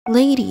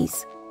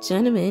Ladies,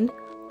 gentlemen,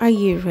 are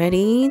you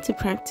ready to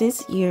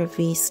practice your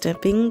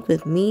V-stepping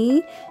with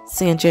me,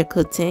 Sandra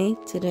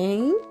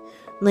today?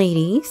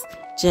 Ladies,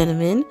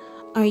 gentlemen,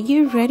 are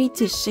you ready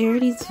to share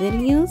these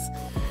videos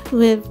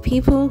with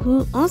people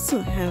who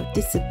also have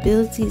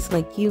disabilities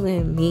like you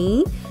and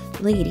me?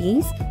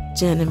 Ladies,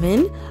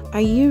 gentlemen, are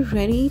you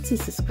ready to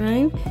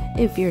subscribe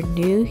if you're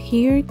new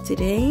here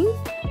today?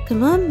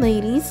 Come on,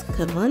 ladies,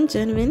 come on,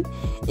 gentlemen,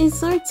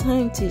 it's our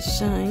time to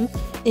shine.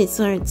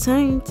 It's our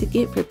time to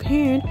get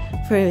prepared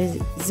for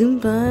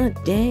Zumba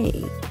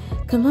day.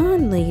 Come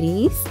on,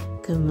 ladies,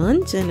 come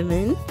on,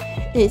 gentlemen,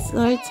 it's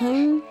our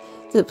time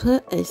to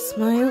put a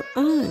smile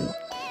on.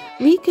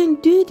 We can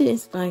do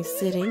this by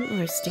sitting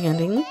or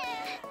standing.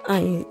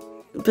 I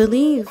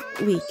believe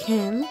we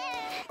can.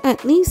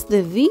 At least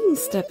the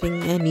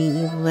V-stepping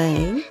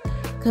anyway.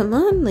 Come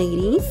on,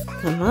 ladies,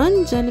 come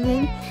on,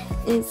 gentlemen,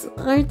 it's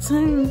our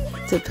time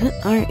to put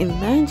our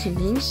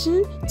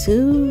imagination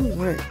to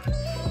work.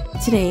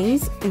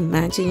 Today's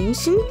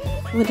imagination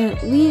was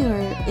that we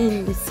are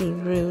in the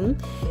same room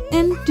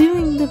and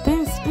doing the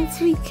best as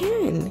we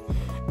can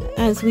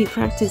as we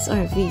practice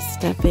our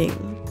V-stepping.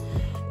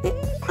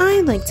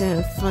 I like to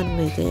have fun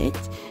with it,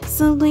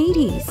 so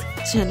ladies,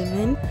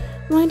 gentlemen,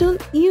 why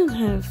don't you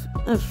have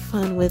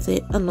fun with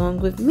it along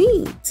with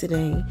me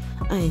today?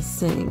 I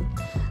say,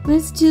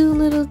 let's do a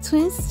little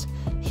twist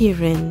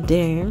here and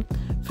there,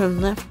 from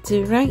left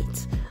to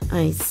right.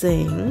 I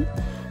say,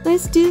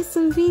 let's do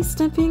some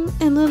V-stepping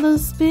and a little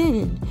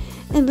spin,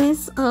 and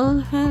let's all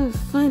have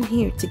fun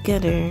here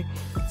together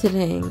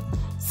today.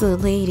 So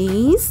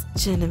ladies,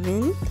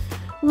 gentlemen,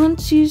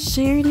 won't you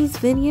share these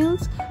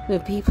videos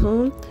with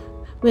people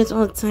with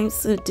all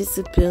types of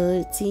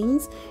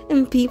disabilities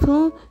and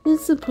people who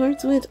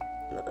support with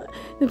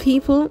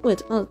people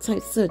with all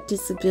types of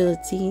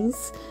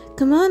disabilities?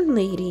 Come on,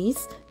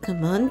 ladies,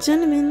 come on,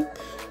 gentlemen,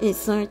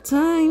 it's our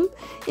time.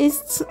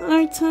 It's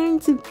our time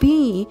to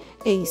be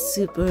a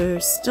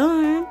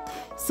superstar.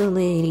 So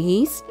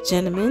ladies,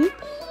 gentlemen,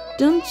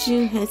 don't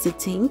you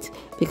hesitate,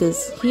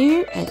 because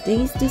here at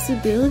Day's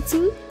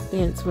Disability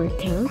Dance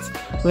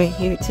Workouts, we're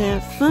here to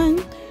have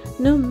fun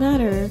no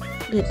matter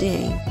the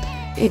day.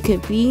 It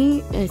could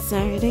be a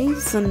Saturday,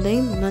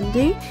 Sunday,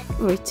 Monday,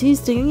 or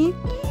Tuesday.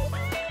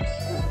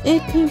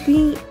 It could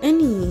be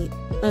any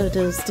of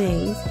those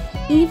days,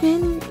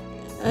 even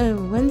a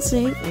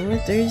Wednesday or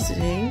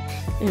Thursday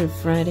and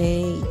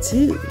Friday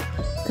too.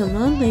 Come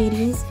on,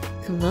 ladies,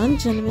 come on,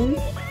 gentlemen,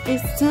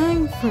 it's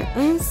time for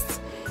us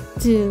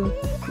to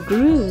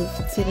groove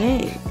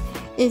today.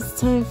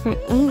 It's time for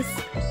us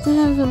to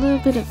have a little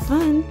bit of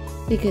fun,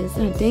 because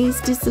our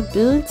Day's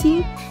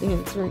Disability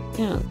Dance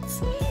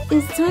Workouts.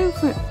 It's time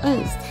for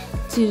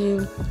us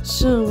to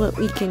show what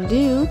we can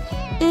do,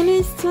 and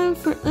it's time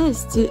for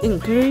us to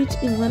encourage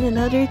one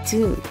another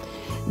too.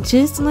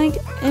 Just like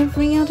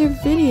every other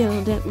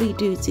video that we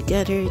do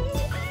together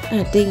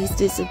at Day's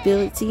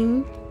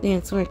Disability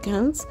Dance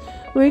Workouts,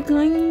 we're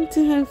going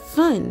to have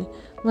fun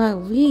while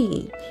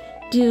we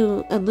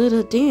do a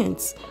little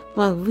dance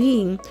while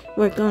we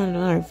work on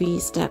our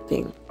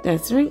V-stepping.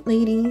 That's right,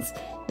 ladies.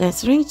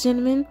 That's right,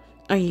 gentlemen.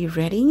 Are you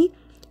ready?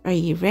 Are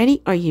you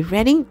ready? Are you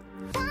ready?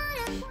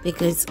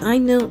 Because I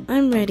know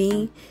I'm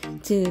ready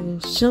to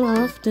show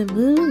off the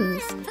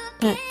moves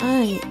that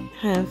I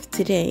have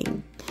today.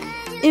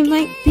 It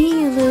might be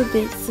a little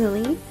bit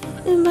silly.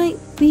 It might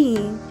be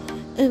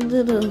a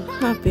little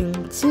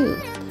hopping too.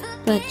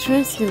 But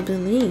trust and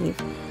believe,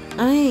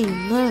 I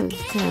love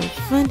to have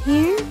fun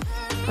here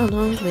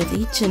along with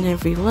each and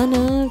every one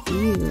of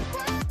you.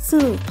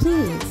 So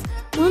please,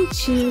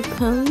 won't you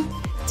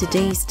come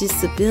Today's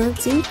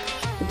Disability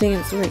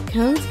Dance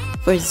Workout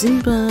for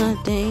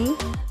Zumba Day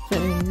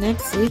for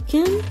next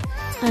weekend?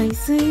 I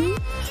say,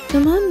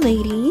 come on,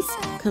 ladies,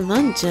 come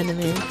on,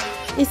 gentlemen,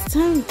 it's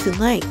time to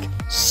like,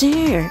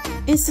 share,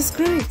 and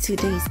subscribe to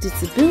Today's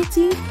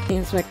Disability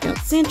Dance Workout.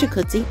 Sandra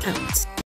out.